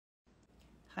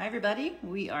Hi everybody,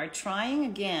 we are trying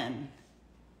again.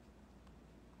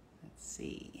 Let's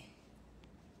see.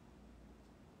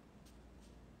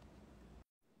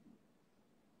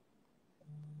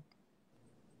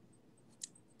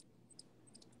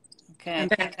 Okay, I'm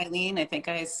back. Eileen, I think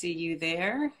I see you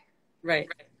there. Right.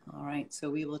 All right, so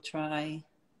we will try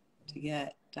to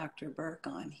get Dr. Berk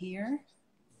on here.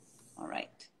 All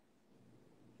right,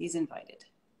 he's invited.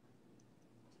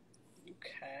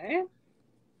 Okay.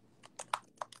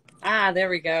 There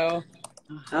we go.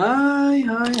 Hi,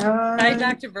 Hi,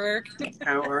 Dr. Berk.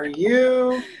 How are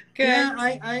you? Good. Yeah,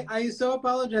 I so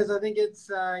apologize. I think it's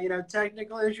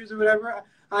technical issues or whatever.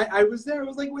 I was there. I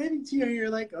was like waving to you. You're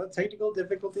like, oh, technical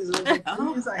difficulties. And I was like,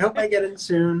 please. I hope I get in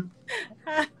soon.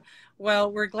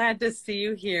 Well, we're glad to see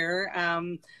you here.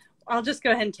 I'll just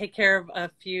go ahead and take care of a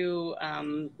few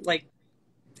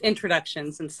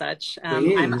introductions and such.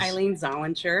 I'm Eileen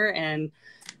Zollinger, and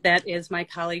that is my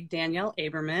colleague Danielle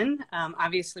Aberman.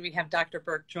 Obviously, we have Dr.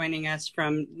 Berk joining us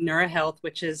from Neura Health,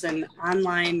 which is an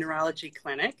online neurology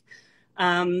clinic.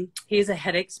 He's a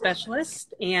headache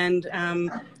specialist, and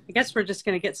I guess we're just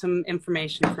going to get some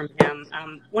information from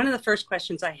him. One of the first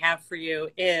questions I have for you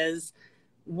is,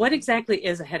 what exactly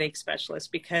is a headache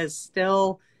specialist? Because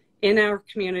still in our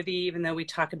community, even though we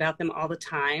talk about them all the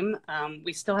time,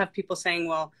 we still have people saying,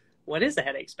 well, what is a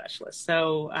headache specialist?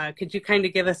 So could you kind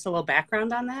of give us a little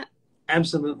background on that?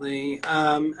 Absolutely.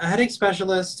 A headache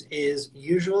specialist is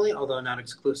usually, although not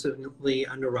exclusively,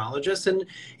 a neurologist, and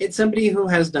it's somebody who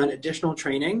has done additional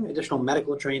training, additional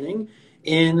medical training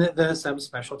in the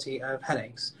subspecialty of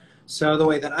headaches. So the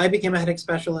way that I became a headache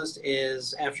specialist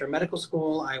is after medical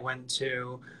school, I went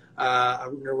to a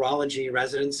neurology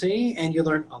residency, and you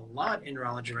learn a lot in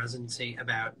neurology residency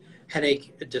about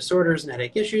headache disorders and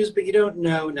headache issues, but you don't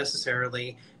know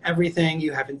necessarily everything.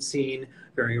 You haven't seen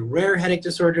very rare headache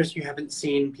disorders. You haven't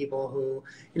seen people who,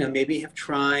 maybe have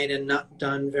tried and not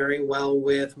done very well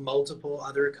with multiple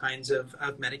other kinds of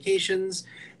medications.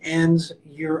 And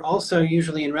you're also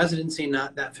usually in residency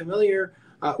not that familiar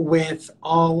with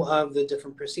all of the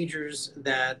different procedures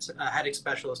that a headache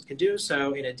specialist can do.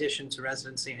 So in addition to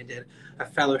residency, I did a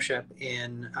fellowship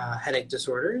in headache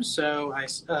disorders. So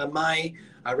my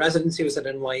residency was at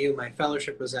NYU. My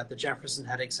fellowship was at the Jefferson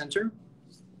Headache Center.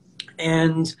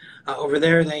 And over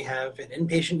there, they have an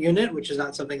inpatient unit, which is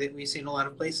not something that we see in a lot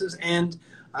of places, and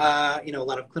a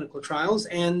lot of clinical trials.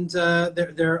 And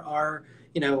there are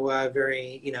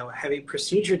very heavy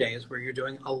procedure days where you're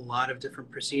doing a lot of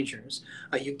different procedures.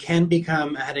 You can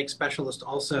become a headache specialist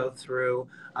also through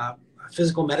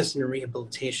physical medicine and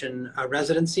rehabilitation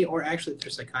residency, or actually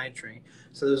through psychiatry.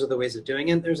 So those are the ways of doing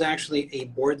it. There's actually a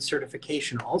board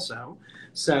certification also.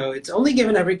 So it's only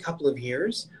given every couple of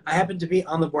years. I happen to be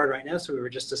on the board right now, so we were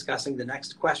just discussing the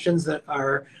next questions that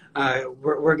are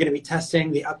we're going to be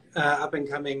testing the up and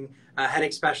coming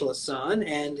headache specialists on.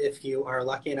 And if you are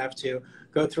lucky enough to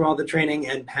go through all the training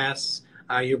and pass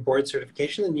your board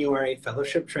certification, then you are a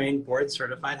fellowship trained board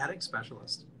certified headache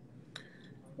specialist.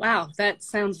 Wow, that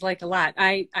sounds like a lot.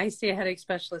 I see a headache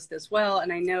specialist as well,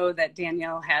 and I know that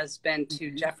Danielle has been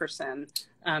to Jefferson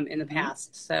in the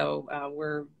past, so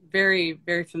we're very,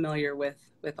 very familiar with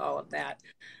all of that.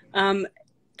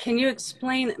 Can you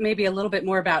explain maybe a little bit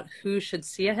more about who should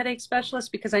see a headache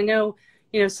specialist? Because I know,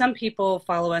 some people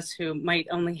follow us who might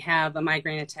only have a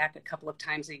migraine attack a couple of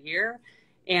times a year,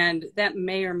 and that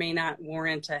may or may not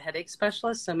warrant a headache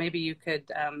specialist. So maybe you could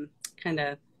kind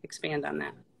of expand on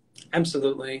that.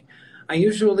 Absolutely. I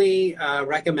usually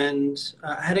recommend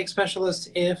a headache specialist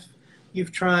if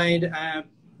you've tried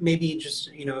maybe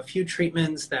just a few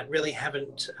treatments that really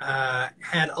haven't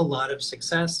had a lot of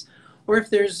success, or if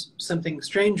there's something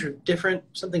strange or different,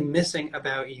 something missing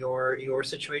about your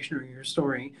situation or your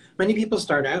story. Many people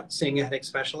start out seeing a headache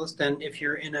specialist, and if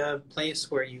you're in a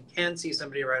place where you can see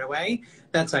somebody right away,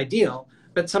 that's ideal.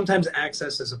 But sometimes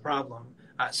access is a problem.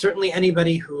 Certainly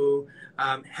anybody who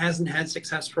hasn't had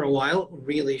success for a while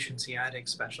really should see a headache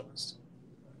specialist.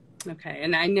 Okay,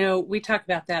 and I know we talk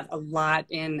about that a lot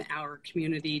in our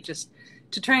community, just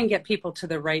to try and get people to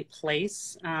the right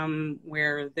place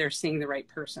where they're seeing the right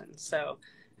person. So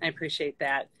I appreciate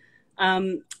that.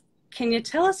 Can you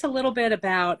tell us a little bit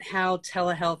about how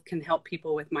telehealth can help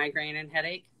people with migraine and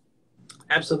headache?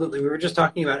 Absolutely. We were just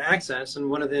talking about access,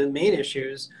 and one of the main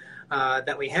issues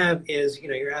that we have is,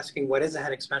 you're asking what is a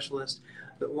headache specialist.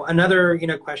 Another,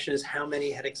 question is how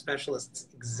many headache specialists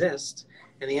exist,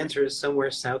 and the answer is somewhere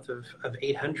south of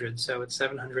 800. So it's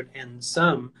 700 and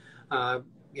some,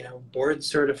 board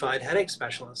certified headache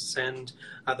specialists. And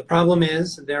the problem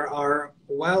is there are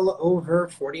well over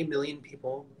 40 million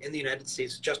people in the United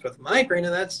States just with migraine,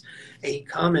 and that's a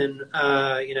common,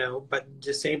 but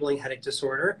disabling headache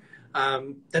disorder.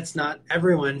 That's not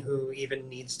everyone who even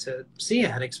needs to see a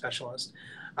headache specialist.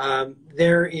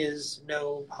 There is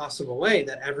no possible way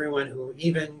that everyone who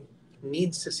even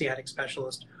needs to see a headache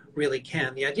specialist really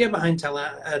can. The idea behind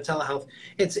telehealth,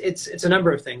 it's a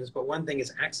number of things, but one thing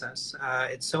is access.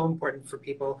 It's so important for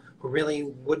people who really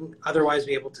wouldn't otherwise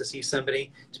be able to see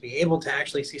somebody to be able to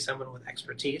actually see someone with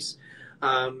expertise.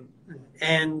 Another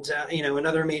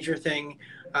major thing,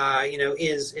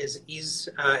 is ease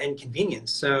and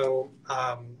convenience. So,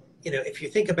 if you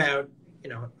think about,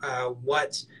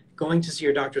 what going to see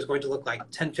your doctor is going to look like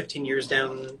 10, 15 years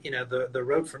down, the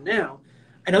road from now,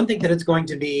 I don't think that it's going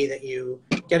to be that you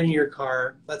get in your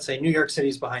car, let's say New York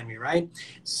City's behind me, right?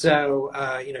 So,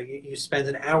 you spend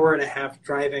an hour and a half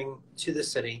driving to the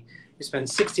city. You spend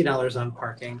 $60 on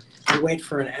parking. You wait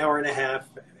for an hour and a half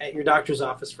at your doctor's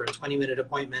office for a 20-minute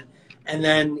appointment. And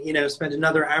then, spend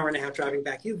another hour and a half driving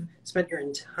back. You've spent your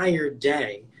entire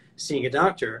day seeing a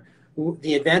doctor.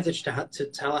 The advantage to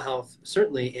telehealth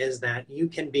certainly is that you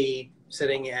can be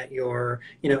sitting at your,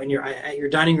 at your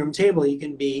dining room table. You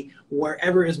can be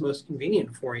wherever is most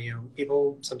convenient for you.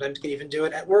 People sometimes can even do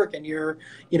it at work in your,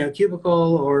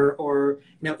 cubicle or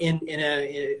in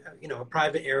a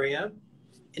private area.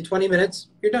 In 20 minutes,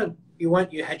 you're done. You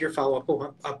had your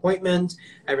follow-up appointment.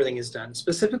 Everything is done.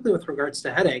 Specifically with regards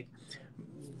to headache,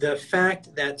 the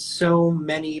fact that so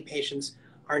many patients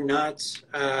are not,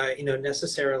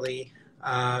 necessarily,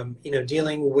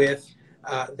 dealing with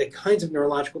the kinds of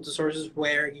neurological disorders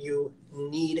where you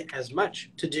need as much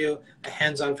to do a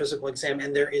hands-on physical exam,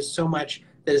 and there is so much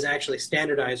that is actually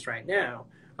standardized right now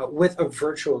with a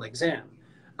virtual exam.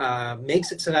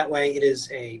 Makes it so that way it is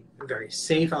a very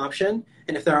safe option,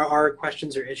 and if there are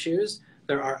questions or issues,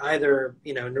 there are either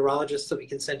neurologists that we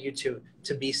can send you to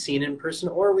be seen in person,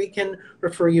 or we can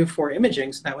refer you for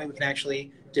imaging, so that way we can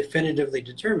actually definitively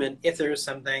determine if there is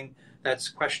something that's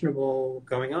questionable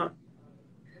going on.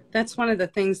 That's one of the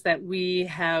things that we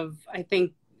have, I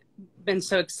think, been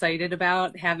so excited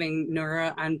about having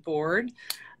Neura on board,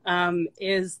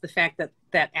 is the fact that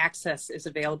that access is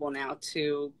available now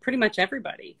to pretty much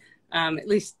everybody, at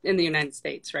least in the United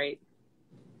States, right?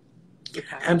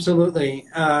 Okay. Absolutely.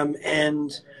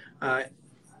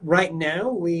 Right now,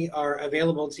 we are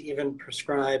available to even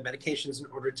prescribe medications and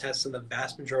order tests in the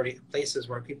vast majority of places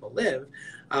where people live.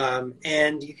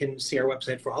 And you can see our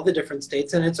website for all the different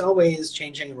states, and it's always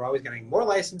changing. We're always getting more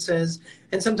licenses,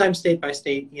 and sometimes state by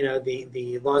state,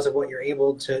 the laws of what you're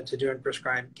able to do and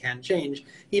prescribe can change.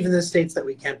 Even the states that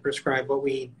we can't prescribe, what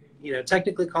we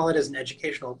technically call it as an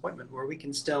educational appointment, where we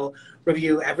can still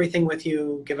review everything with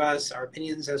you, give us our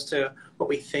opinions as to what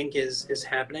we think is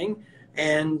happening,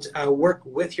 and work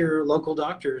with your local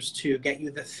doctors to get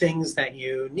you the things that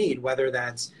you need, whether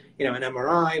that's an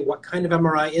MRI, what kind of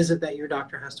MRI is it that your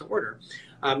doctor has to order?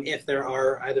 If there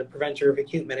are either preventative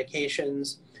acute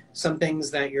medications, some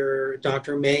things that your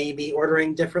doctor may be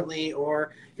ordering differently,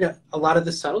 or a lot of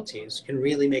the subtleties can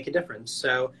really make a difference.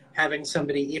 So having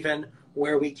somebody, even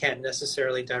where we can't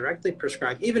necessarily directly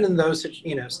prescribe, even in those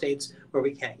states where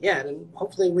we can't yet, and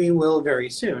hopefully we will very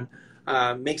soon,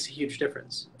 makes a huge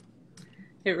difference.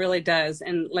 It really does.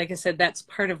 And like I said, that's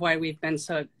part of why we've been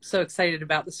so excited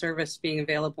about the service being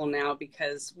available now,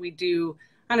 because we do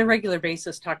on a regular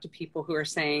basis talk to people who are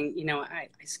saying, I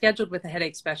scheduled with a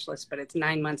headache specialist, but it's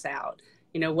 9 months out.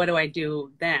 What do I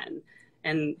do then?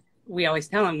 And we always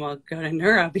tell them, well, go to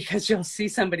Neura, because you'll see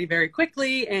somebody very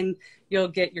quickly and you'll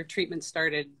get your treatment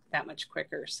started that much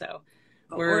quicker. So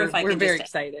we're very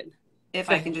excited. If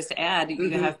I can just add,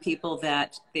 you have people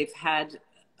that they've had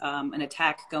an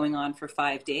attack going on for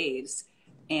 5 days,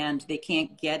 and they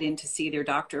can't get in to see their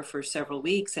doctor for several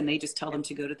weeks, and they just tell them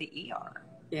to go to the ER.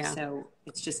 Yeah. So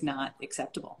it's just not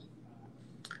acceptable.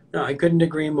 No, I couldn't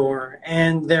agree more.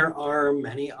 And there are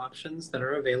many options that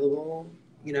are available,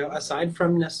 aside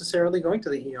from necessarily going to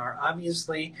the ER.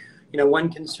 Obviously,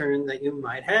 one concern that you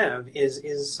might have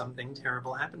is something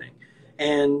terrible happening.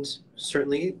 And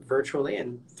certainly virtually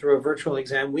and through a virtual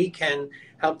exam, we can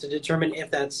help to determine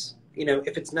if that's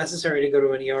if it's necessary to go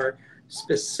to an ER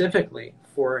specifically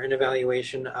for an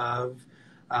evaluation of,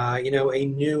 a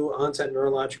new onset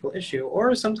neurological issue.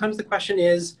 Or sometimes the question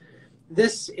is,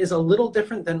 this is a little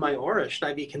different than my aura. Should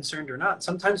I be concerned or not?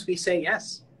 Sometimes we say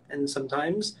yes. And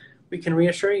sometimes we can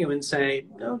reassure you and say,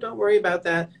 no, don't worry about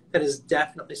that. That is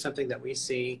definitely something that we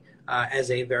see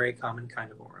as a very common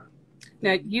kind of aura.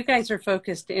 Now, you guys are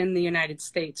focused in the United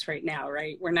States right now,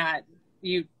 right? We're not,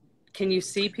 can you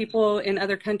see people in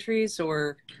other countries,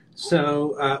 or?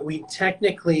 So we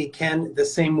technically can, the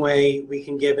same way we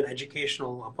can give an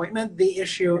educational appointment. The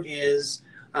issue is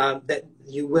that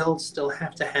you will still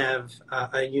have to have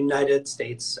a United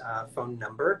States phone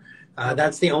number.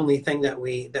 That's the only thing that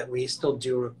we still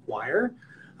do require.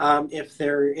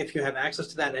 If you have access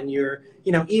to that, and you're,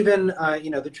 even,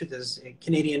 the truth is, a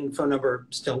Canadian phone number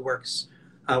still works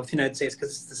with the United States because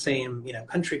it's the same,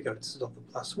 country code. It's still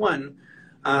the +1.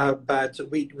 But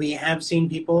we have seen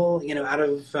people, out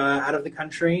of the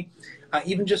country,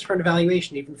 even just for an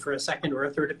evaluation, even for a second or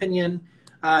a third opinion,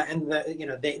 and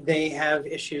they have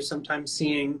issues sometimes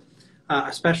seeing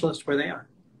a specialist where they are.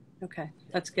 Okay,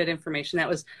 that's good information. That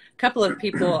was a couple of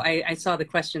people. I saw the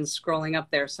questions scrolling up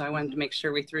there, so I wanted to make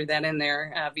sure we threw that in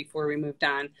there before we moved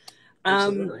on.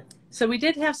 Absolutely. So we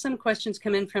did have some questions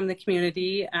come in from the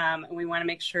community, and we want to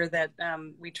make sure that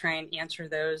we try and answer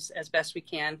those as best we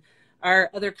can.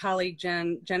 Our other colleague,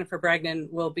 Jennifer Bragdon,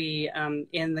 will be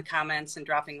in the comments and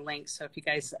dropping links. So if you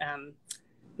guys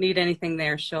need anything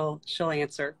there, she'll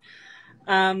answer.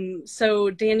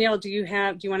 So Danielle, do you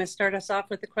want to start us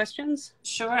off with the questions?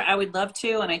 Sure, I would love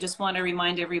to. And I just want to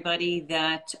remind everybody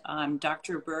that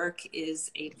Dr. Berk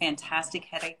is a fantastic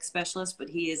headache specialist, but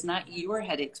he is not your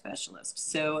headache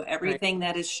specialist. So everything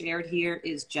that is shared here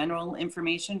is general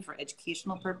information for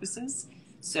educational purposes.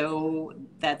 So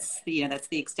that's the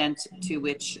extent to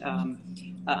which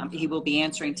he will be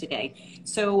answering today.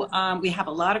 So we have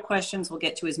a lot of questions. We'll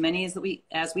get to as many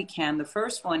as we can. The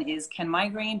first one is, can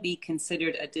migraine be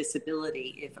considered a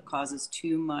disability if it causes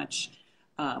too much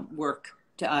work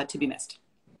to be missed?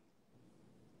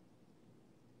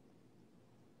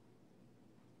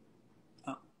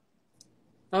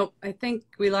 Oh, I think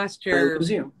we lost your... It was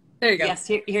you. There you go. Yes,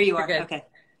 here you are. Okay.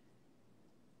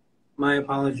 My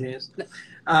apologies.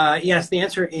 Yes, the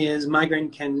answer is migraine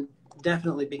can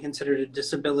definitely be considered a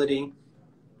disability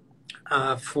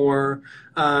for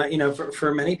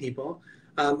many people.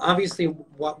 Obviously,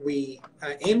 what we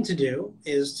aim to do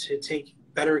is to take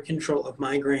better control of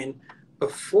migraine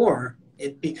before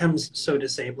it becomes so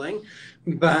disabling.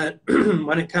 But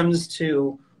when it comes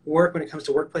to work, when it comes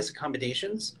to workplace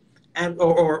accommodations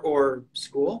or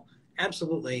school,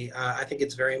 absolutely, I think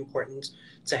it's very important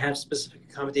to have specific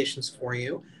accommodations for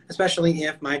you, especially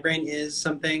if migraine is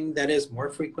something that is more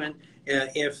frequent,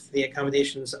 if the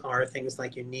accommodations are things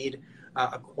like you need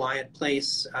a quiet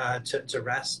place to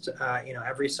rest,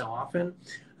 every so often.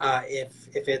 If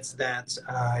it's that,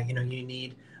 you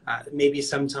need maybe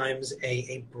sometimes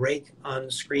a break on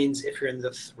screens if you're in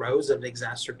the throes of an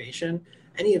exacerbation,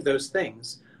 any of those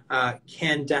things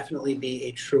can definitely be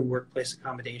a true workplace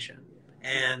accommodation.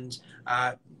 And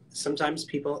sometimes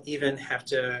people even have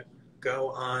to go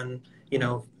on,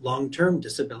 long-term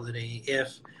disability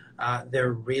if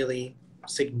they're really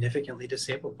significantly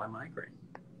disabled by migraine.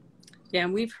 Yeah,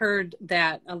 and we've heard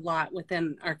that a lot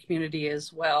within our community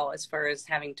as well, as far as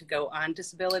having to go on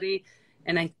disability.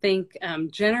 And I think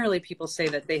generally people say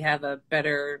that they have a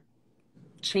better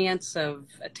chance of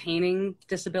attaining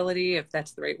disability, if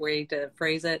that's the right way to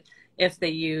phrase it, if they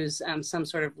use some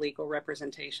sort of legal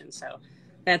representation. So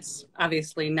that's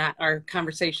obviously not our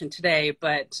conversation today,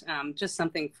 but just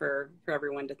something for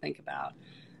everyone to think about.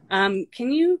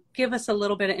 Can you give us a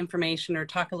little bit of information or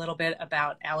talk a little bit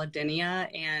about allodynia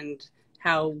and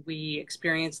how we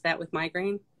experience that with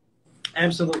migraine?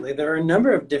 Absolutely. There are a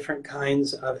number of different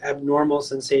kinds of abnormal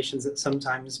sensations that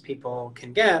sometimes people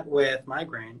can get with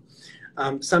migraine.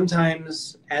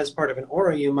 Sometimes, as part of an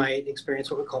aura, you might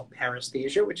experience what we call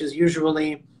paresthesia, which is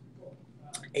usually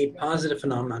a positive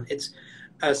phenomenon. It's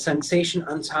a sensation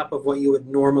on top of what you would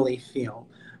normally feel.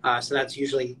 So that's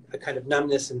usually a kind of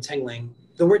numbness and tingling.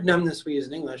 The word numbness we use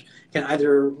in English can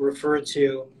either refer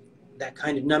to that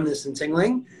kind of numbness and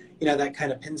tingling, that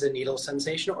kind of pins and needles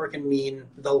sensation, or it can mean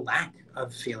the lack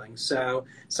of feeling. So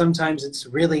sometimes it's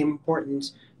really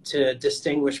important to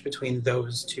distinguish between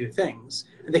those two things.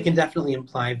 They can definitely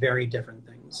imply very different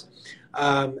things.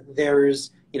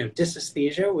 There's,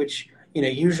 dysesthesia, which,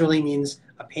 usually means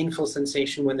a painful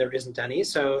sensation when there isn't any.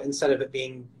 So instead of it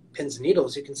being pins and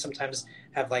needles, you can sometimes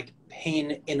have like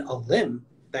pain in a limb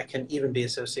that can even be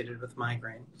associated with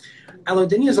migraine.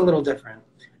 Allodynia is a little different.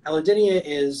 Allodynia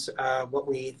is what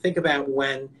we think about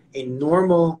when a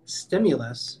normal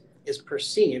stimulus is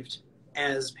perceived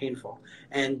as painful.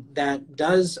 And that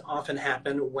does often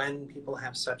happen when people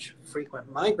have such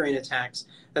frequent migraine attacks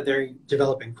that they're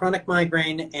developing chronic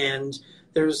migraine, and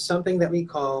there's something that we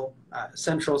call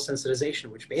central sensitization,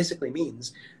 which basically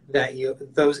means that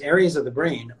those areas of the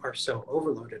brain are so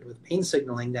overloaded with pain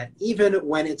signaling that even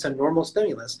when it's a normal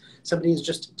stimulus, somebody is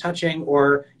just touching,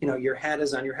 or your hat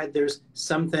is on your head, there's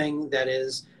something that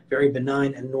is very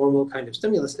benign and normal kind of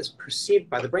stimulus is perceived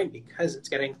by the brain because it's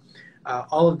getting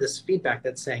all of this feedback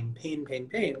that's saying pain, pain,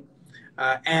 pain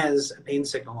as a pain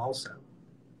signal also.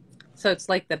 So it's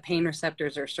like the pain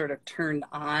receptors are sort of turned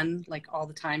on like all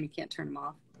the time. You can't turn them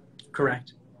off.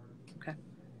 Correct. Okay.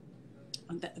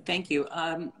 Thank you.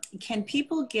 Can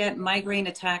people get migraine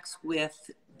attacks with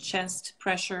chest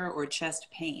pressure or chest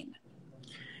pain?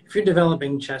 If you're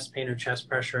developing chest pain or chest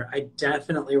pressure, I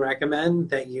definitely recommend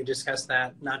that you discuss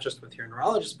that not just with your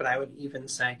neurologist, but I would even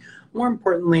say more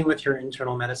importantly with your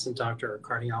internal medicine doctor or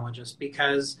cardiologist,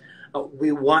 because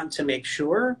we want to make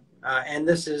sure, and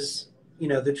this is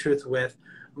the truth with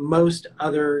most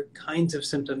other kinds of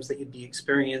symptoms that you'd be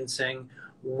experiencing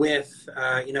with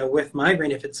with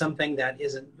migraine, if it's something that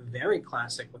isn't very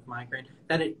classic with migraine,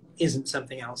 that it isn't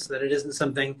something else, that it isn't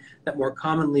something that more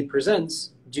commonly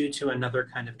presents due to another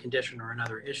kind of condition or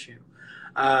another issue.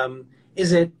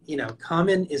 Is it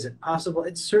common? Is it possible?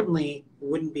 It certainly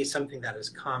wouldn't be something that is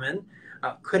common.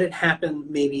 Could it happen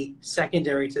maybe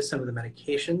secondary to some of the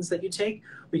medications that you take?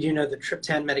 We do know that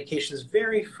triptan medications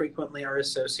very frequently are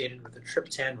associated with a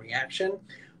triptan reaction,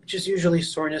 which is usually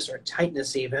soreness or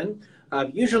tightness even,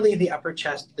 usually the upper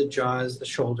chest, the jaws, the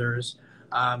shoulders,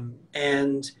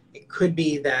 and it could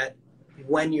be that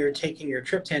when you're taking your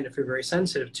triptan, if you're very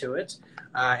sensitive to it,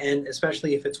 and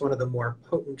especially if it's one of the more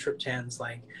potent triptans,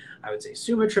 like I would say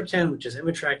sumatriptan, which is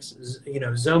Imitrex,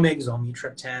 Zomig,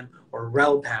 Zolmitriptan, or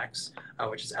Relpax,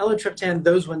 which is elatriptan,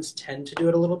 those ones tend to do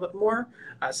it a little bit more.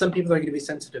 Some people are going to be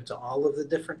sensitive to all of the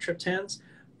different triptans,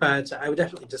 but I would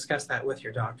definitely discuss that with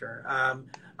your doctor.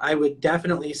 I would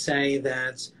definitely say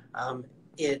that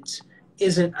it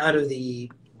isn't out of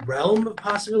the realm of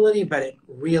possibility, but it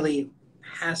really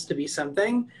has to be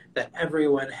something that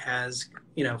everyone has,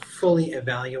 fully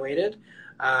evaluated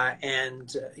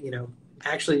and,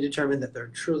 actually determined that there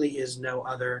truly is no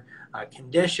other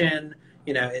condition.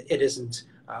 It isn't,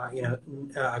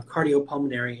 a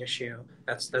cardiopulmonary issue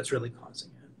that's really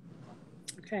causing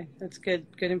it. Okay, that's good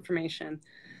information.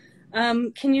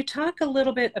 Can you talk a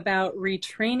little bit about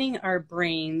retraining our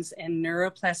brains and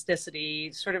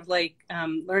neuroplasticity, sort of like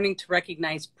learning to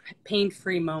recognize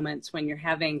pain-free moments when you're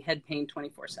having head pain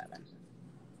 24/7?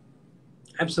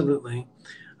 Absolutely.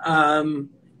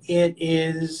 It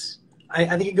is,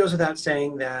 I think it goes without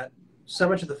saying that so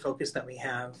much of the focus that we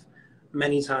have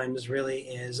many times really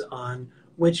is on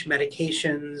which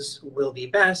medications will be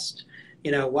best,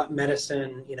 what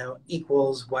medicine,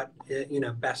 equals what,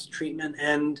 best treatment.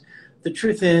 And the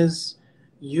truth is,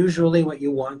 usually what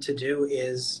you want to do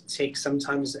is take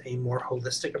sometimes a more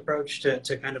holistic approach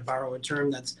to kind of borrow a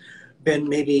term that's been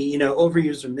maybe,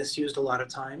 overused or misused a lot of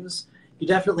times. You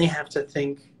definitely have to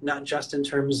think not just in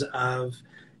terms of,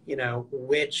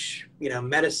 which,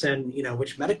 medicine,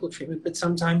 which medical treatment, but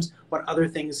sometimes what other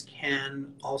things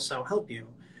can also help you.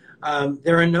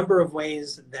 There are a number of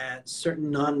ways that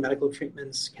certain non-medical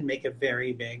treatments can make a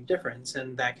very big difference,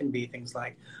 and that can be things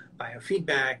like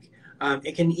biofeedback.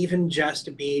 It can even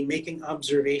just be making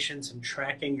observations and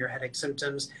tracking your headache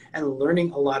symptoms and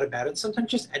learning a lot about it.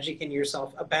 Sometimes just educating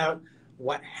yourself about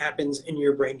what happens in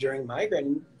your brain during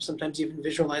migraine, sometimes even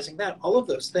visualizing that. All of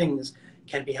those things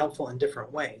can be helpful in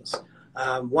different ways.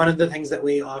 One of the things that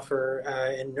we offer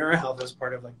in Neura Health as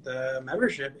part of the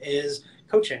membership is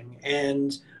coaching.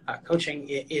 And coaching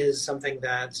is something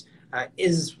that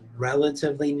is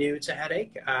relatively new to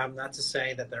headache. Not to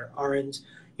say that there aren't,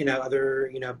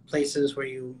 other, places where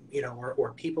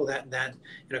or people that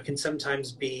can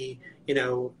sometimes be,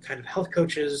 kind of health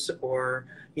coaches or,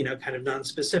 kind of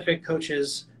non-specific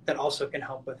coaches that also can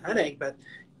help with headache. But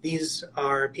these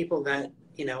are people that,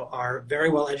 are very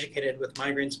well educated with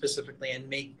migraine specifically and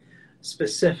make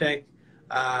specific,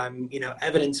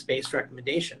 evidence-based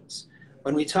recommendations.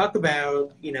 When we talk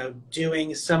about,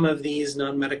 doing some of these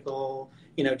non-medical,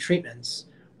 treatments,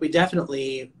 we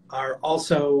definitely are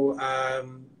also,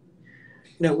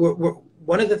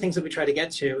 one of the things that we try to get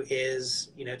to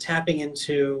is, tapping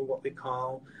into what we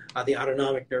call the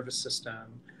autonomic nervous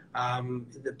system,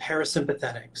 the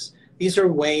parasympathetics. These are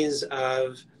ways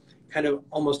of kind of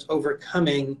almost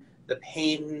overcoming the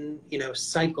pain,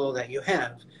 cycle that you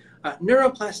have.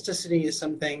 Neuroplasticity is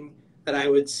something that I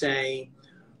would say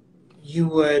you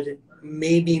would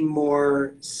maybe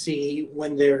more see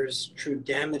when there's true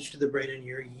damage to the brain and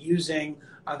you're using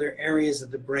other areas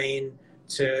of the brain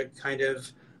to kind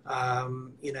of,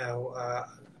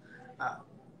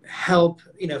 help,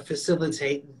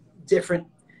 facilitate different,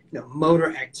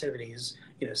 motor activities,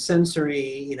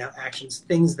 sensory, actions,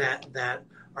 things that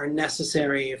are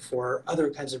necessary for other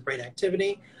kinds of brain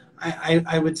activity.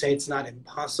 I would say it's not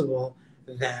impossible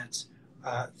that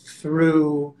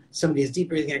through some of these deep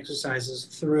breathing exercises,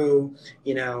 through,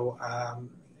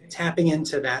 tapping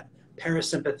into that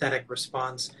parasympathetic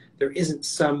response, there isn't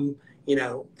some,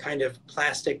 kind of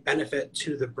plastic benefit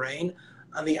to the brain.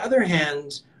 On the other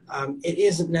hand, it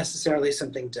isn't necessarily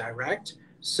something direct.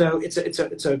 So it's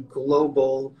a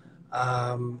global,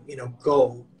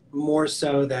 goal, more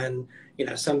so than,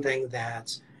 something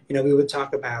that, we would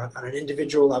talk about on an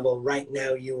individual level. Right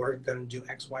now, you are going to do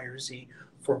X, Y, or Z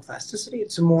for plasticity.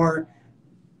 It's more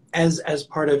as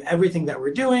part of everything that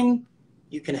we're doing,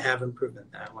 you can have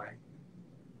improvement that way.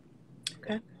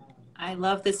 Okay. I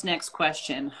love this next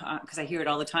question because I hear it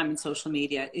all the time in social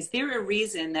media. Is there a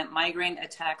reason that migraine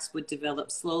attacks would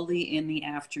develop slowly in the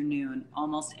afternoon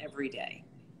almost every day?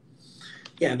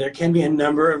 Yeah, there can be a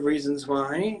number of reasons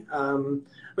why.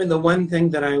 The one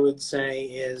thing that I would say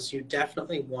is you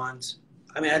definitely want,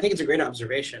 I think it's a great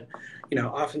observation.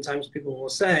 Oftentimes people will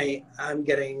say, I'm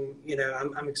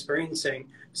experiencing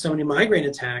so many migraine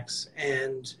attacks,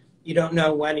 and you don't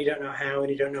know when, you don't know how, and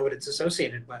you don't know what it's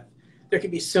associated with. There could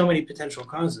be so many potential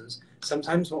causes.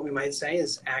 Sometimes what we might say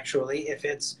is actually, if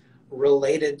it's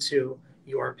related to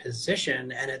your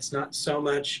position and it's not so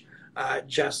much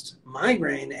just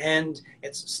migraine and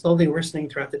it's slowly worsening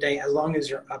throughout the day, as long as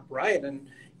you're upright and,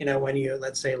 when you,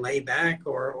 let's say, lay back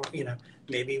or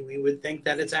maybe we would think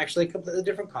that it's actually a completely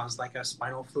different cause, like a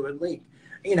spinal fluid leak.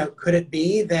 Could it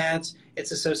be that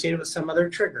it's associated with some other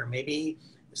trigger? Maybe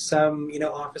some,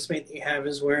 office mate that you have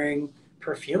is wearing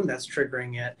perfume that's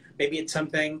triggering it. Maybe it's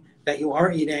something that you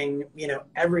are eating,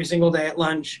 every single day at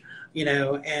lunch,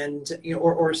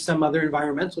 or some other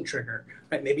environmental trigger,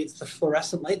 right? Maybe it's the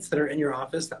fluorescent lights that are in your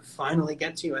office that finally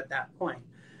get to you at that point.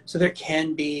 So there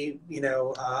can be,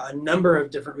 a number of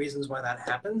different reasons why that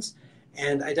happens.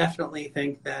 And I definitely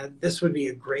think that this would be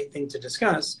a great thing to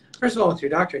discuss, first of all, with your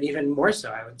doctor, and even more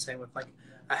so, I would say, with like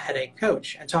a headache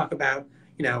coach, and talk about,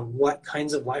 what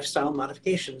kinds of lifestyle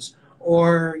modifications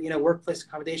or, workplace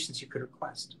accommodations you could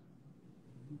request.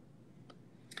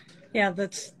 Yeah,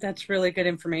 that's really good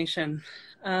information.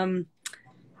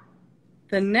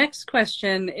 The next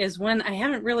question is one I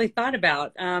haven't really thought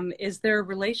about. Is there a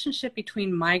relationship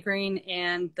between migraine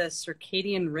and the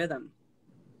circadian rhythm?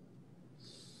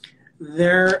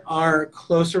 There are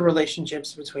closer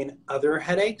relationships between other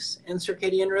headaches and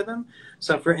circadian rhythm.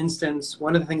 So for instance,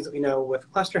 one of the things that we know with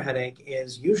cluster headache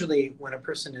is usually when a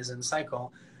person is in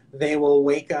cycle, they will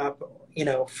wake up,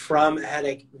 from a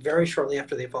headache very shortly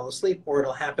after they fall asleep, or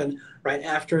it'll happen right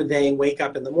after they wake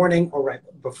up in the morning or right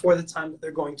before the time that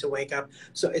they're going to wake up.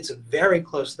 So it's very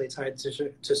closely tied to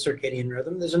circadian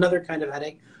rhythm. There's another kind of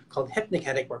headache called hypnic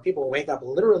headache, where people wake up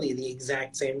literally the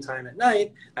exact same time at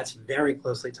night. That's very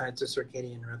closely tied to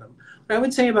circadian rhythm. What I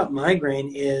would say about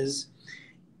migraine is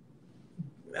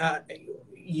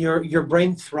your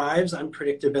brain thrives on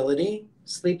predictability.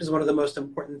 Sleep is one of the most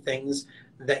important things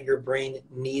that your brain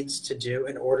needs to do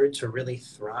in order to really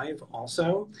thrive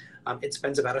also. It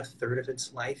spends about a third of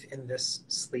its life in this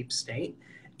sleep state.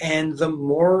 And the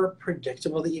more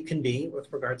predictable that you can be with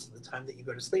regards to the time that you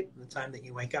go to sleep and the time that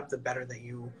you wake up, the better that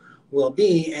you will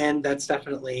be. And that's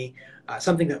definitely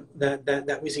something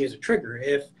that we see as a trigger.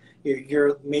 If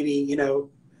you're maybe,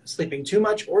 sleeping too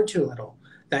much or too little,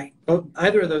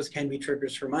 either of those can be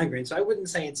triggers for migraine. So I wouldn't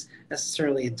say it's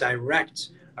necessarily a direct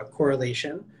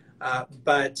correlation,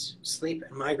 but sleep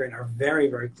and migraine are very,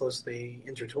 very closely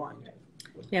intertwined.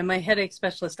 Yeah, my headache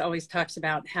specialist always talks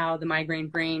about how the migraine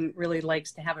brain really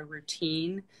likes to have a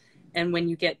routine. And when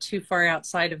you get too far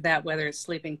outside of that, whether it's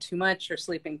sleeping too much or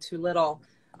sleeping too little,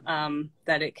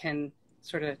 that it can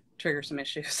sort of trigger some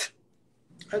issues.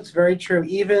 That's very true.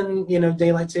 Even,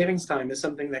 daylight savings time is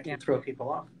something that can throw people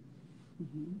off.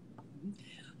 Mm-hmm.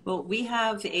 Well, we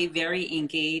have a very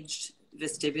engaged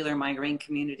vestibular migraine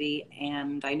community,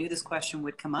 and I knew this question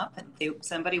would come up.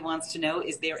 Somebody wants to know,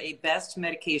 is there a best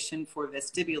medication for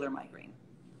vestibular migraine?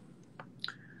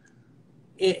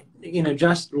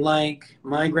 Just like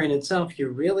migraine itself, you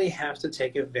really have to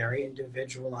take a very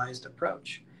individualized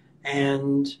approach.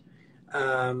 And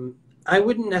I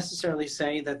wouldn't necessarily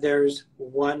say that there's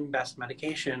one best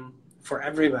medication for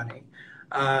everybody.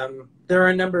 There are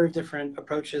a number of different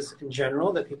approaches in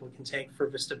general that people can take for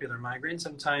vestibular migraine.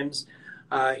 Sometimes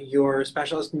your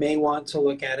specialist may want to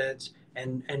look at it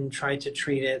and try to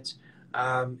treat it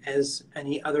as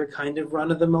any other kind of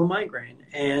run-of-the-mill migraine,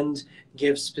 and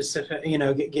give specific,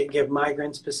 give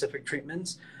migraine-specific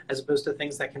treatments as opposed to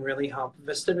things that can really help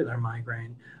vestibular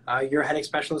migraine. Your headache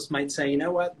specialist might say,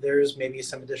 there's maybe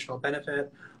some additional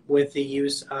benefit with the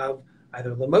use of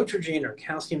either lamotrigine or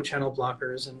calcium channel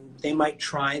blockers, and they might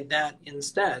try that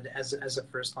instead as a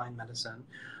first-line medicine.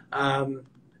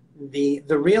 the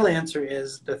real answer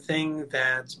is the thing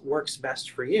that works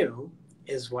best for you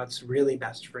is what's really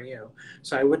best for you.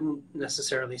 So I wouldn't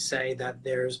necessarily say that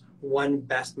there's one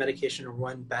best medication or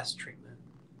one best treatment.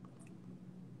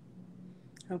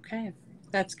 Okay,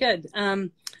 that's good.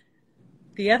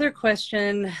 The other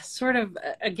question, sort of,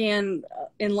 again,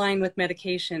 in line with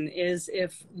medication, is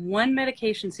if one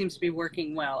medication seems to be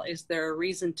working well, is there a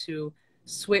reason to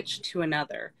switch to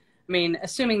another? I mean,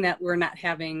 assuming that we're not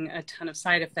having a ton of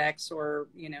side effects or,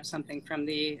 you know, something from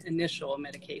the initial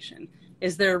medication,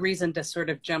 is there a reason to sort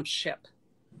of jump ship?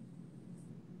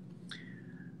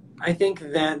 I think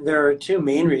that there are two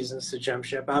main reasons to jump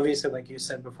ship. Obviously, like you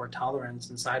said before, tolerance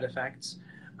and side effects.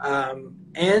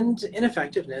 And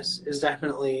ineffectiveness is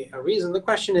definitely a reason. The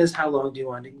question is, how long do you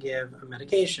want to give a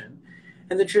medication?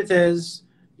 And the truth is,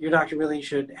 your doctor really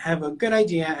should have a good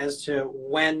idea as to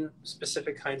when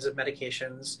specific kinds of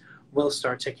medications will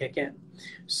start to kick in.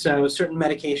 So certain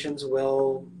medications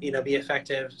will, you know, be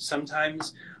effective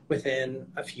sometimes within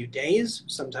a few days,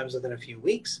 sometimes within a few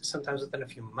weeks, sometimes within a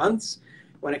few months.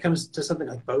 When it comes to something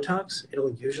like Botox,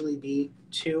 it'll usually be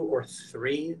 2 or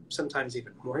 3, sometimes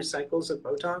even more cycles of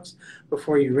Botox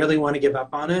before you really want to give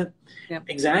up on it. Yep.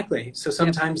 Exactly. So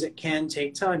sometimes it can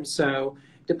take time. So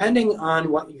depending on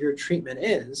what your treatment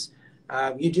is,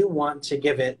 you do want to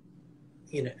give it,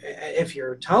 you know, if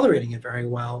you're tolerating it very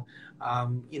well,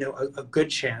 you know, a good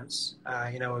chance,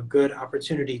 you know, a good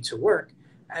opportunity to work.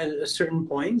 At a certain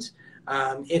point,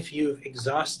 if you've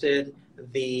exhausted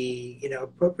the, you know,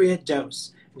 appropriate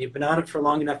dose and you've been on it for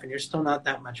long enough and you're still not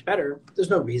that much better,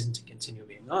 there's no reason to continue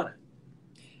being on it.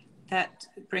 That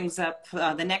brings up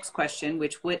the next question,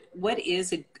 which what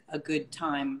is a good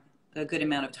time, a good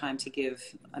amount of time to give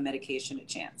a medication a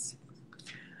chance?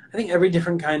 I think every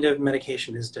different kind of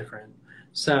medication is different.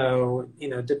 So, you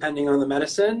know, depending on the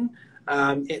medicine,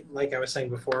 like I was saying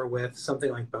before, with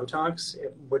something like Botox,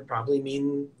 it would probably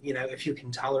mean, you know, if you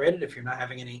can tolerate it, if you're not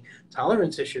having any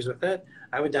tolerance issues with it,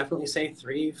 I would definitely say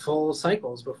 3 full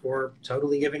cycles before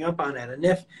totally giving up on it. And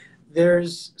if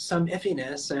there's some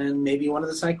iffiness and maybe one of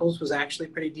the cycles was actually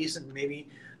pretty decent, maybe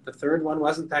the third one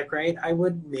wasn't that great, I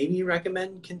would maybe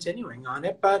recommend continuing on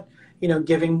it, but, you know,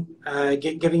 giving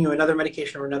you another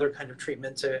medication or another kind of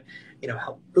treatment to, you know,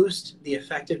 help boost the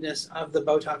effectiveness of the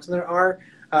Botox.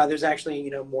 And there's actually,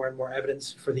 you know, more and more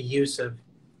evidence for the use of,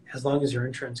 as long as your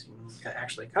insurance can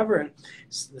actually cover it,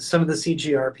 some of the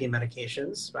CGRP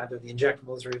medications, either the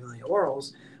injectables or even the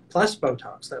orals, plus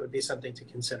Botox. That would be something to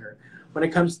consider. When it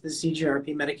comes to the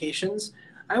CGRP medications,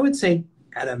 I would say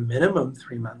at a minimum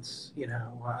 3 months, you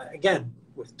know, again,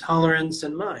 with tolerance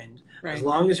in mind. Right. As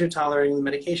long as you're tolerating the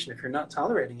medication. If you're not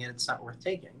tolerating it, it's not worth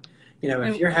taking. You know,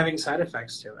 if you're having side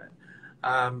effects to it.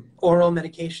 Oral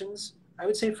medications, I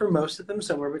would say for most of them,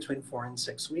 somewhere between 4 and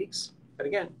 6 weeks. But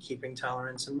again, keeping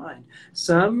tolerance in mind.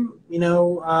 Some, you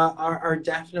know, are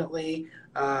definitely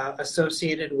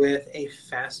associated with a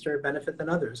faster benefit than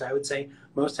others. I would say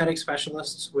most headache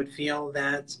specialists would feel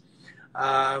that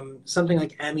something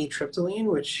like amitriptyline,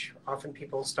 which often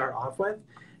people start off with,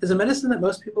 is a medicine that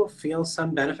most people feel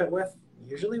some benefit with,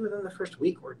 usually within the first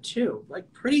week or 2,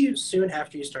 like pretty soon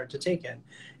after you start to take it.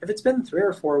 If it's been 3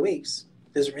 or 4 weeks,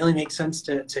 does it really make sense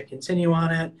to continue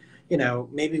on it? You know,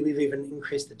 maybe we've even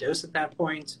increased the dose at that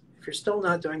point. If you're still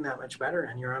not doing that much better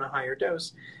and you're on a higher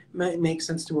dose, it might make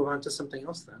sense to move on to something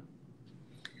else then.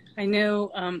 I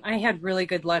know I had really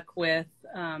good luck with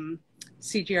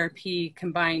CGRP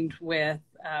combined with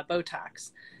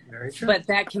Botox. Very true. But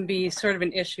that can be sort of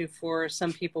an issue for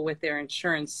some people with their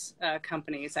insurance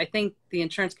companies. I think the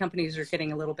insurance companies are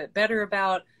getting a little bit better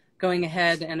about going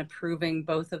ahead and approving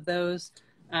both of those.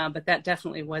 But that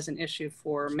definitely was an issue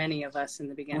for many of us in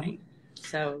the beginning. Mm-hmm.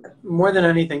 So more than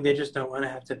anything, they just don't want to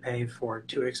have to pay for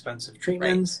too expensive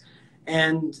treatments. Right.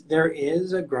 And there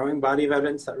is a growing body of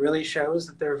evidence that really shows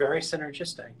that they're very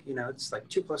synergistic. You know, it's like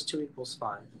 2 + 2 =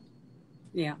 5.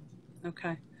 Yeah.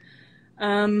 Okay.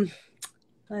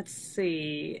 Let's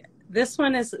see. This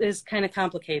one is kind of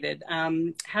complicated.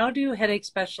 How do headache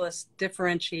specialists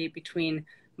differentiate between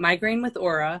migraine with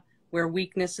aura, where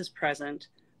weakness is present,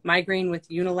 migraine with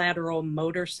unilateral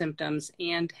motor symptoms,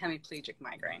 and hemiplegic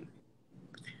migraine?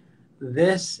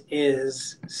 This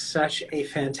is such a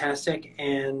fantastic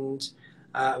and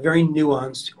very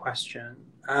nuanced question.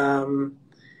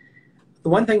 The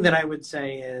one thing that I would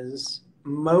say is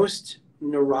most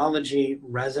neurology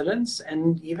residents,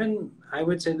 and even I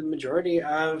would say the majority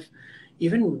of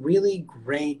even really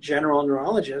great general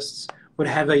neurologists, would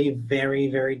have a very,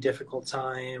 very difficult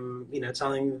time, you know,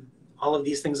 telling all of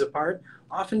these things apart.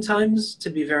 Oftentimes, to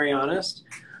be very honest,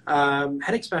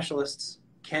 headache specialists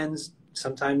can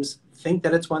sometimes think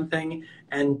that it's one thing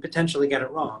and potentially get it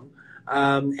wrong,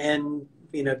 and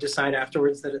decide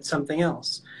afterwards that it's something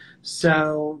else.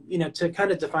 So, to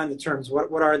kind of define the terms,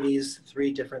 what are these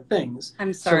three different things?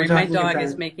 I'm sorry, my dog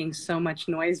is making so much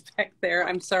noise back there.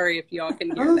 I'm sorry if y'all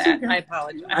can hear that. Okay. I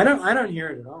apologize. I don't hear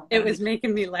it at all. It was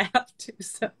making me laugh too,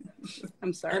 so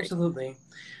I'm sorry. Absolutely.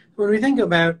 When we think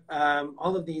about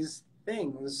all of these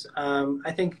things,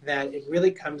 I think that it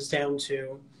really comes down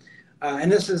to,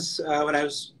 and this is what I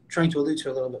was trying to allude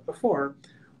to a little bit before,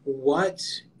 what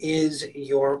is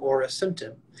your aura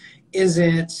symptom? Is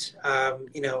it, a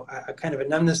kind of a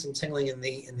numbness and tingling in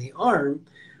the arm?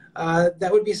 That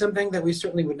would be something that we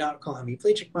certainly would not call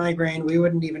hemiplegic migraine. We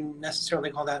wouldn't even necessarily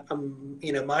call that,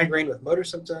 migraine with motor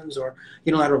symptoms or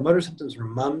unilateral motor symptoms, or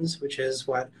MUMS, which is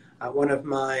what one of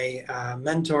my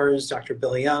mentors, Dr.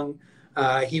 Bill Young,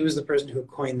 he was the person who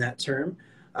coined that term.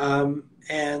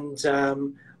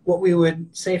 What we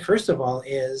would say, first of all,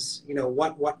 is,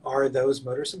 what are those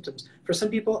motor symptoms? For some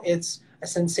people, it's a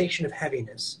sensation of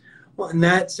heaviness. Well, in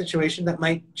that situation, that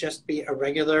might just be a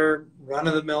regular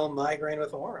run-of-the-mill migraine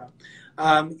with aura.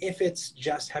 If it's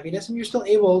just heaviness and you're still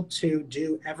able to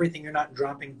do everything, you're not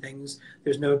dropping things,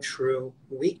 there's no true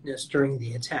weakness during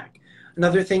the attack.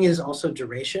 Another thing is also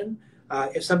duration.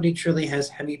 If somebody truly has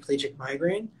hemiplegic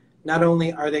migraine, not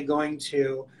only are they going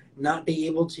to not be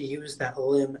able to use that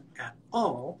limb at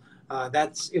all,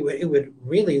 it would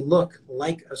really look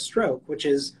like a stroke, which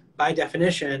is by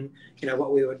definition,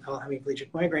 what we would call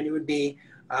hemiplegic migraine. It would be,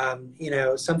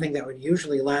 something that would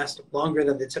usually last longer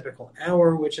than the typical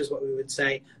hour, which is what we would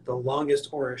say the longest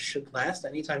aura should last.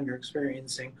 Anytime you're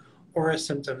experiencing aura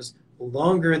symptoms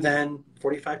longer than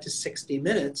 45 to 60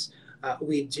 minutes,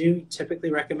 we do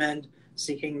typically recommend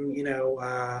seeking,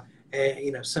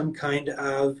 some kind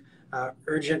of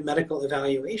urgent medical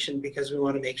evaluation, because we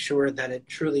want to make sure that it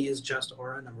truly is just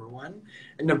aura, number one.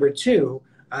 And number two,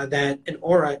 that an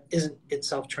aura isn't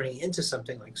itself turning into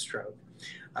something like stroke.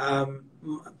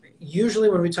 Usually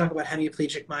when we talk about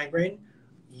hemiplegic migraine,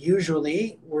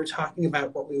 usually we're talking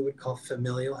about what we would call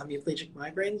familial hemiplegic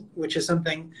migraine, which is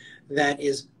something that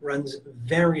runs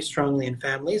very strongly in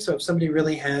families. So if somebody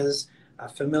really has a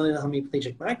familial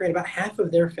hemiplegic migraine, about half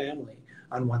of their family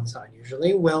on one side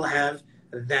usually will have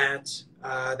that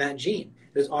gene.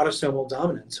 It is autosomal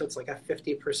dominant, so it's like a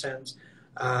 50%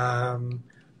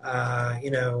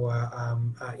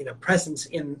 presence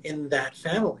in that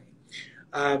family.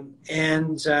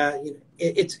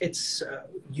 It's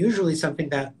usually something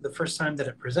that the first time that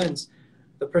it presents,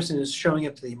 the person is showing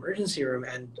up to the emergency room,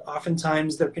 and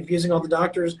oftentimes they're confusing all the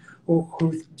doctors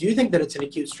who do think that it's an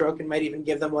acute stroke and might even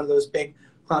give them one of those big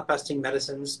clot-busting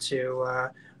medicines to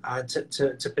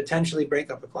potentially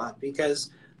break up a clot, because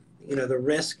the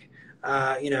risk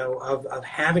of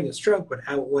having a stroke would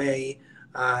outweigh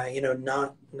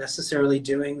not necessarily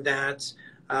doing that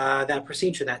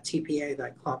procedure, that TPA,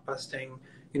 that clot busting,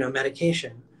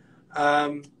 medication.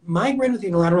 Migraine with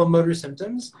unilateral motor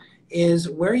symptoms is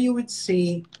where you would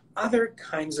see other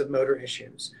kinds of motor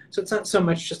issues. So it's not so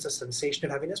much just a sensation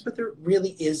of heaviness, but there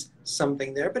really is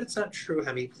something there, but it's not true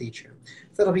hemiplegia.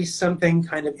 So that'll be something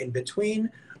kind of in between,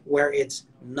 where it's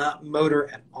not motor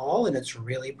at all and it's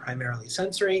really primarily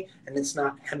sensory, and it's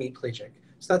not hemiplegic.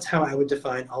 So that's how I would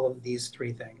define all of these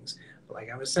three things. Like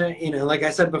I was saying, like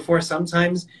I said before,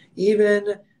 sometimes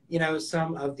even,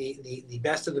 some of the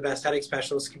best of the best headache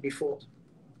specialists can be fooled.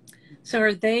 So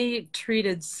are they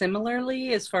treated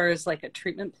similarly as far as like a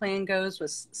treatment plan goes,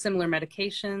 with similar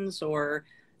medications? Or,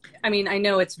 I mean, I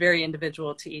know it's very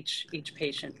individual to each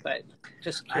patient, but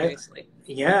just curiously.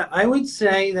 I would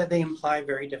say that they imply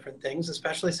very different things,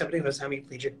 especially somebody who has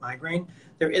hemiplegic migraine.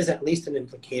 There is at least an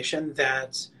implication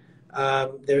that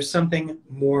there's something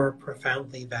more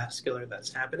profoundly vascular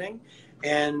that's happening.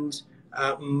 And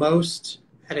most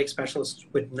headache specialists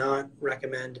would not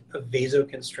recommend a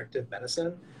vasoconstrictive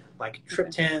medicine like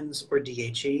triptans or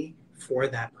DHE for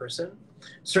that person,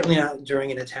 certainly not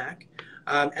during an attack,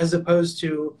 as opposed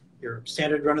to your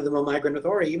standard run-of-the-mill migraine with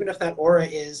aura. Even if that aura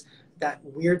is that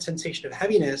weird sensation of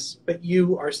heaviness, but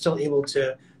you are still able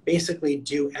to basically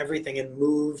do everything and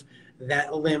move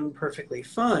that limb perfectly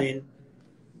fine,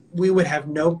 we would have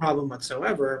no problem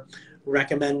whatsoever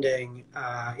recommending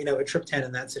a triptan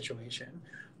in that situation.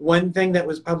 One thing that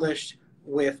was published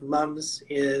with MUMS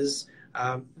is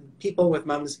people with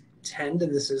MUMS tend,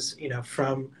 and this is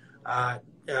from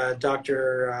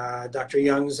Dr.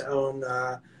 Young's own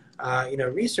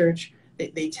research,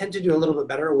 they tend to do a little bit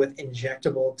better with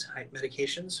injectable type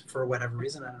medications for whatever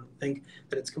reason. I don't think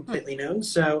that it's completely known.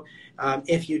 So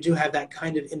if you do have that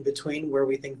kind of in between where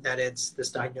we think that it's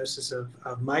this diagnosis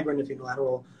of migraine with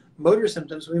unilateral motor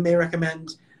symptoms, we may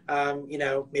recommend you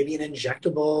know, maybe an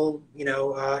injectable, you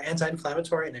know,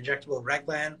 anti-inflammatory, an injectable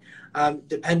Reglan,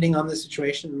 depending on the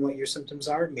situation and what your symptoms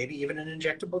are, maybe even an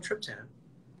injectable triptan.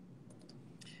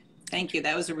 Thank you.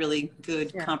 That was a really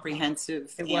good,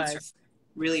 comprehensive answer. Was.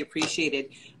 Really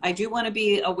appreciated. I do want to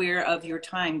be aware of your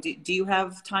time. Do you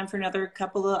have time for another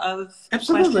couple of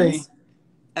Absolutely. questions?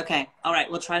 Okay. All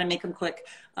right. We'll try to make them quick.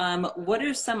 What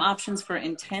are some options for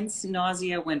intense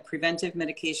nausea when preventive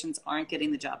medications aren't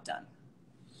getting the job done?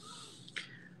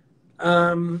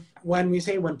 When we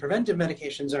say when preventive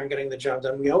medications aren't getting the job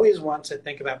done, we always want to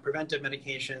think about preventive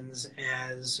medications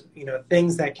as, you know,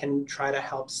 things that can try to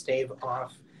help stave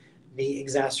off the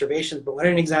exacerbations. But when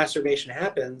an exacerbation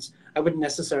happens, I wouldn't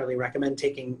necessarily recommend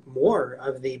taking more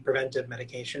of the preventive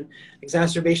medication.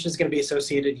 Exacerbation is going to be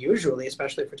associated usually,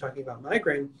 especially if we're talking about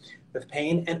migraine, with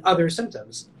pain and other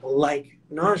symptoms like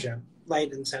nausea,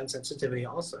 light and sound sensitivity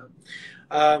also.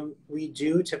 We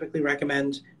do typically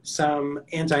recommend some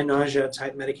anti-nausea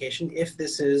type medication if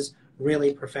this is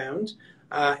really profound.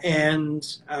 Often,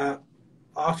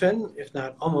 if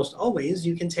not almost always,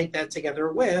 you can take that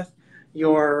together with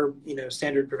your, you know,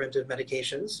 standard preventive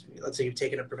medications. Let's say you've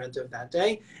taken a preventive that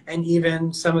day, and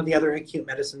even some of the other acute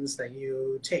medicines that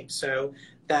you take. So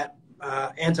that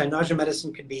anti-nausea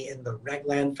medicine could be in the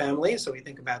Reglan family. So we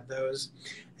think about those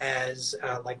as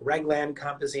like Reglan,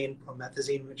 Compazine,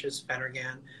 Promethazine, which is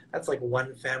Phenergan. That's like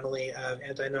one family of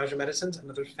anti-nausea medicines.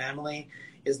 Another family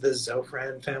is the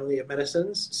Zofran family of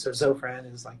medicines. So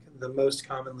Zofran is like the most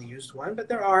commonly used one, but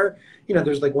there are, you know,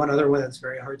 there's like one other one that's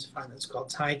very hard to find that's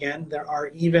called Tygan. There are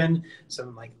even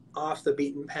some like off the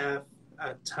beaten path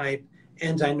type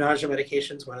anti-nausea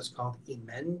medications. One is called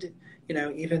Emend, you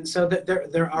know, even so that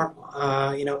there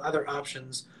are, you know, other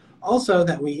options also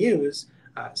that we use.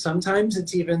 Sometimes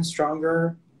it's even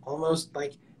stronger, almost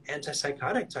like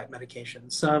antipsychotic type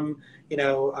medications. Some, you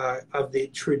know, of the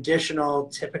traditional,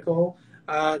 typical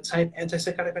type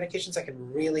antipsychotic medications that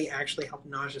can really actually help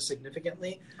nausea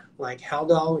significantly, like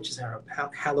Haldol, which is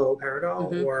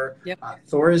haloperidol, or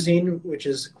Thorazine, which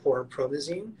is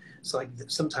chlorpromazine. So like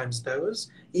sometimes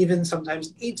those, even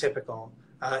sometimes atypical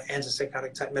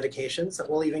antipsychotic type medications that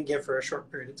we'll even give for a short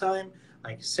period of time,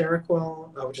 like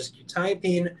Seroquel, which is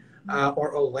quetiapine,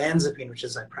 or olanzapine, which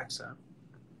is Zyprexa.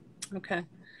 Okay.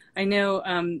 I know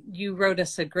you wrote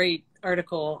us a great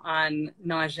article on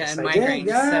nausea and migraine.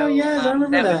 Yeah, yes, I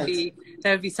remember that.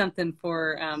 That would be something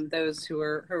for those who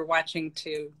are watching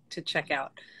to check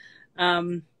out.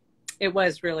 It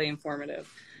was really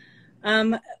informative.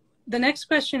 The next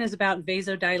question is about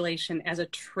vasodilation as a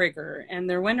trigger, and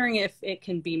they're wondering if it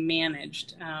can be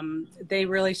managed. They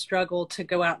really struggle to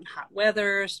go out in hot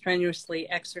weather, strenuously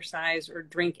exercise, or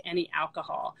drink any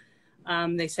alcohol.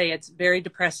 They say it's very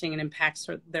depressing and impacts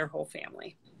their whole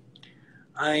family.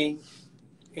 I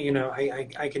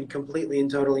can completely and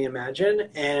totally imagine.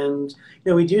 And,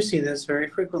 you know, we do see this very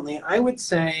frequently. I would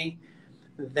say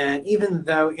that even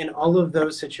though in all of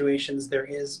those situations there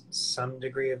is some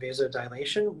degree of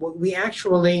vasodilation, we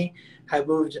actually have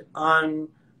moved on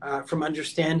from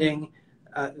understanding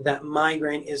that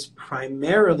migraine is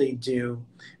primarily due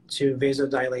to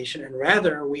vasodilation, and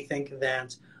rather we think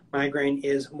that migraine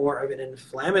is more of an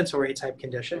inflammatory type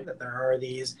condition, that there are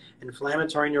these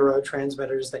inflammatory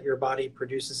neurotransmitters that your body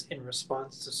produces in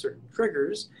response to certain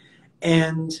triggers,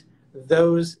 and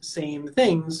those same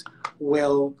things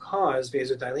will cause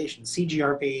vasodilation.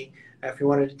 CGRP, if you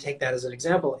wanted to take that as an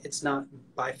example, it's not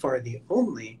by far the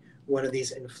only one of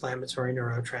these inflammatory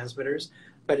neurotransmitters,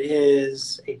 but it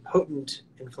is a potent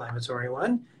inflammatory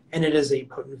one, and it is a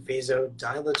potent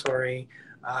vasodilatory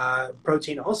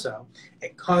protein also.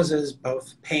 It causes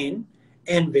both pain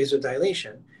and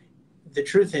vasodilation. The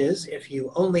truth is, if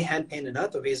you only had pain and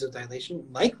not the vasodilation,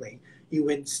 likely you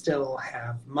would still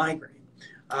have migraine.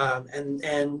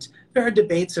 And there are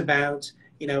debates about,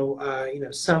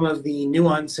 some of the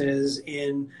nuances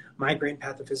in migraine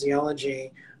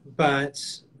pathophysiology, but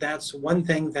that's one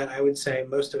thing that I would say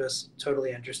most of us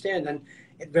totally understand. And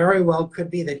it very well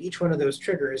could be that each one of those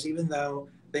triggers, even though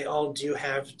they all do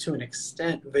have, to an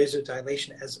extent,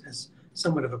 vasodilation as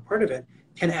somewhat of a part of it,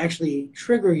 can actually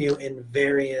trigger you in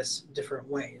various different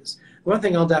ways. One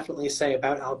thing I'll definitely say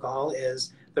about alcohol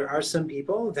is there are some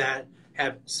people that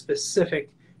have specific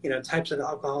types of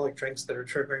alcoholic drinks that are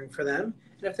triggering for them.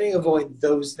 And if they avoid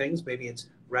those things, maybe it's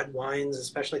red wines,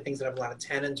 especially things that have a lot of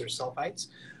tannins or sulfites.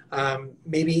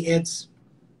 Maybe it's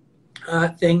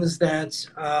things that,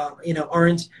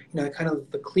 aren't, kind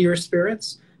of the clear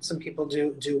spirits. Some people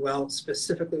do well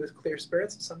specifically with clear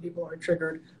spirits. Some people are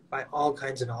triggered by all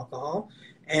kinds of alcohol.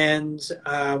 And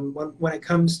when it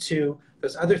comes to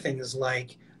those other things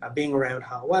like being around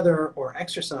hot weather or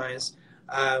exercise,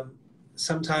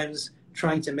 sometimes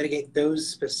trying to mitigate those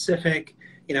specific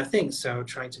things. So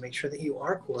trying to make sure that you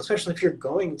are cool, especially if you're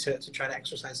going to try to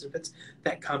exercise. If it's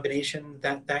that combination,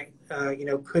 that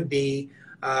could be,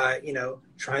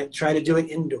 try to do it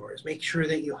indoors. Make sure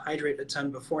that you hydrate a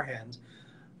ton beforehand.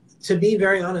 To be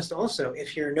very honest, also,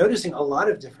 if you're noticing a lot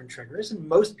of different triggers, and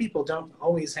most people don't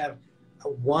always have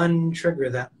one trigger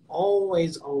that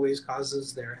always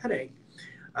causes their headache,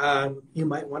 you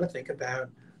might want to think about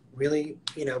really,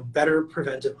 better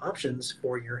preventive options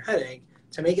for your headache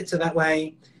to make it so that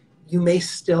way you may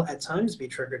still at times be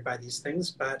triggered by these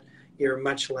things, but you're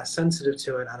much less sensitive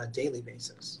to it on a daily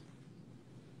basis.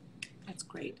 That's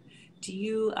great. Do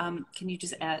you, can you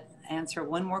just answer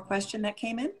one more question that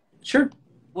came in? Sure.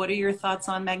 What are your thoughts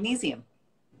on magnesium?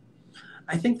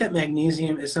 I think that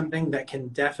magnesium is something that can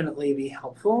definitely be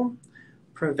helpful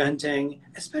preventing,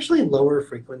 especially lower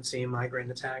frequency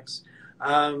migraine attacks.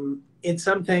 It's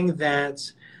something that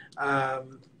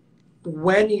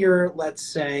when you're, let's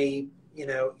say,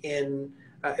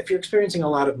 if you're experiencing a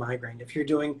lot of migraine, if you're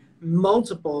doing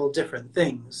multiple different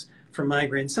things for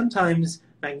migraine, sometimes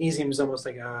magnesium is almost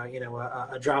like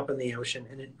a drop in the ocean,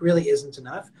 and it really isn't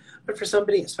enough. But for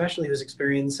somebody, especially who's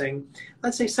experiencing,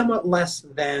 let's say, somewhat less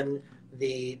than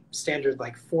the standard,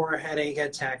 like 4 headache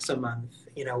attacks a month,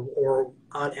 or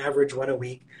on average 1 a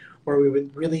week, where we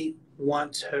would really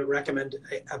want to recommend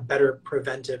a better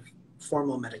preventive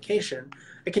formal medication,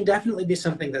 it can definitely be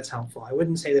something that's helpful. I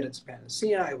wouldn't say that it's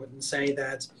panacea. I wouldn't say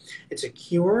that it's a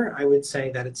cure. I would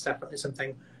say that it's definitely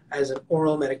something as an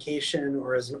oral medication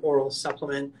or as an oral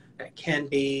supplement that can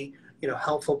be,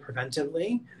 helpful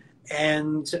preventively.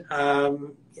 And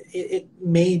it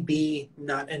may be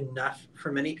not enough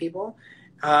for many people.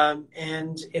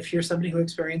 And if you're somebody who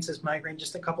experiences migraine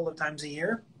just a couple of times a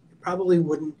year, it probably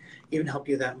wouldn't even help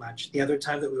you that much. The other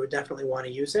time that we would definitely want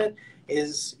to use it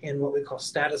is in what we call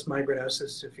status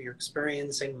migrainosis. If you're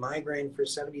experiencing migraine for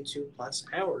 72 plus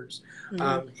hours,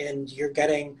 and you're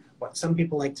getting what some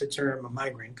people like to term a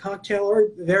migraine cocktail or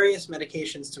various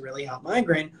medications to really help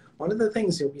migraine, one of the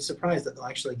things you'll be surprised that they'll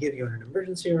actually give you in an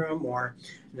emergency room or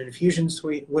in an infusion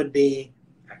suite would be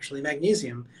actually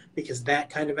magnesium, because that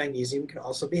kind of magnesium can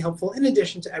also be helpful in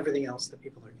addition to everything else that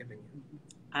people are giving you.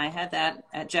 I had that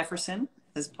at Jefferson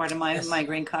as part of my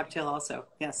migraine cocktail also.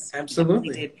 Yes.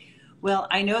 Absolutely. Did. Well,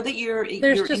 I know that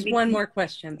There's just one more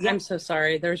question. Yeah. I'm so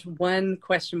sorry. There's one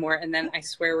question more, and then I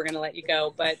swear we're going to let you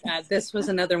go. But this was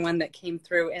another one that came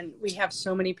through, and we have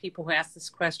so many people who ask this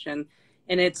question,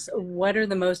 and it's, what are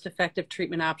the most effective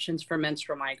treatment options for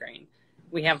menstrual migraine?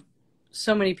 We have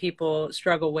so many people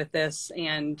struggle with this,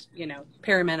 and,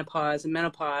 perimenopause and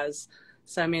menopause.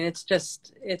 So, I mean, it's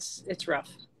just, it's rough.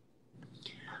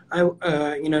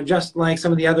 Just like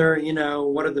some of the other,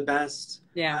 what are the best?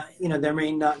 Yeah. There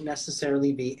may not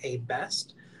necessarily be a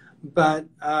best, but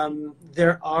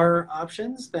there are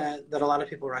options that a lot of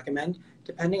people recommend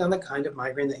depending on the kind of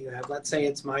migraine that you have. Let's say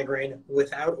it's migraine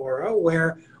without aura,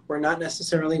 where we're not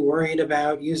necessarily worried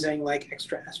about using like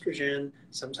extra estrogen,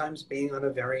 sometimes being on a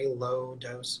very low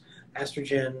dose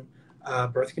estrogen.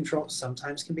 Birth control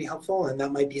sometimes can be helpful, and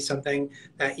that might be something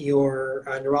that your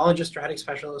neurologist or headache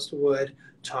specialist would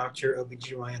talk to your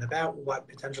OBGYN about, what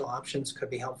potential options could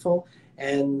be helpful.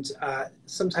 And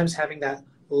sometimes having that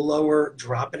lower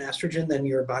drop in estrogen than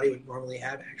your body would normally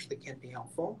have actually can be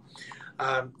helpful.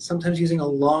 Sometimes using a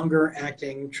longer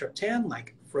acting triptan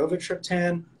like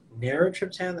Rovatriptan,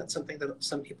 Neura, that's something that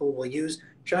some people will use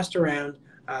just around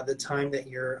the time that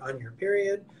you're on your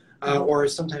period. Or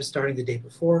sometimes starting the day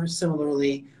before.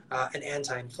 Similarly, an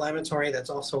anti-inflammatory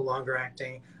that's also longer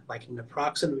acting, like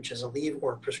naproxen, which is a leave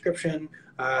or prescription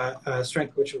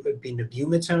strength, which would be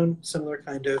Nebumetone, similar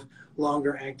kind of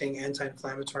longer acting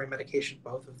anti-inflammatory medication.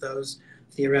 Both of those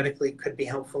theoretically could be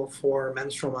helpful for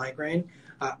menstrual migraine.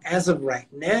 As of right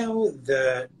now,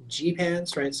 the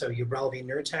GPANs, right, so Ubrelvy,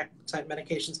 Nurtec type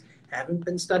medications, haven't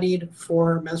been studied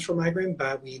for menstrual migraine,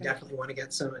 but we definitely want to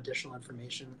get some additional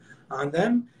information on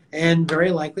them. And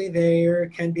very likely there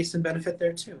can be some benefit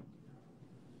there too.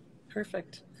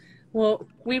 Perfect. Well,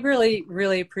 we really,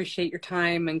 really appreciate your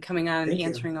time and coming on and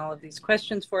answering all of these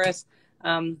questions for us.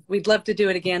 We'd love to do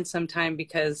it again sometime,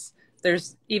 because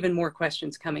there's even more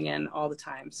questions coming in all the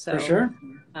time. So, for sure.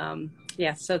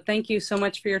 Yeah, so thank you so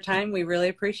much for your time. We really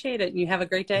appreciate it. And you have a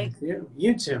great day. Thank you.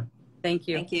 You too. Thank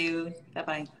you. Thank you.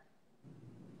 Bye-bye.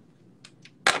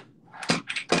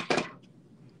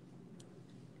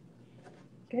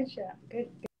 Good job. Good.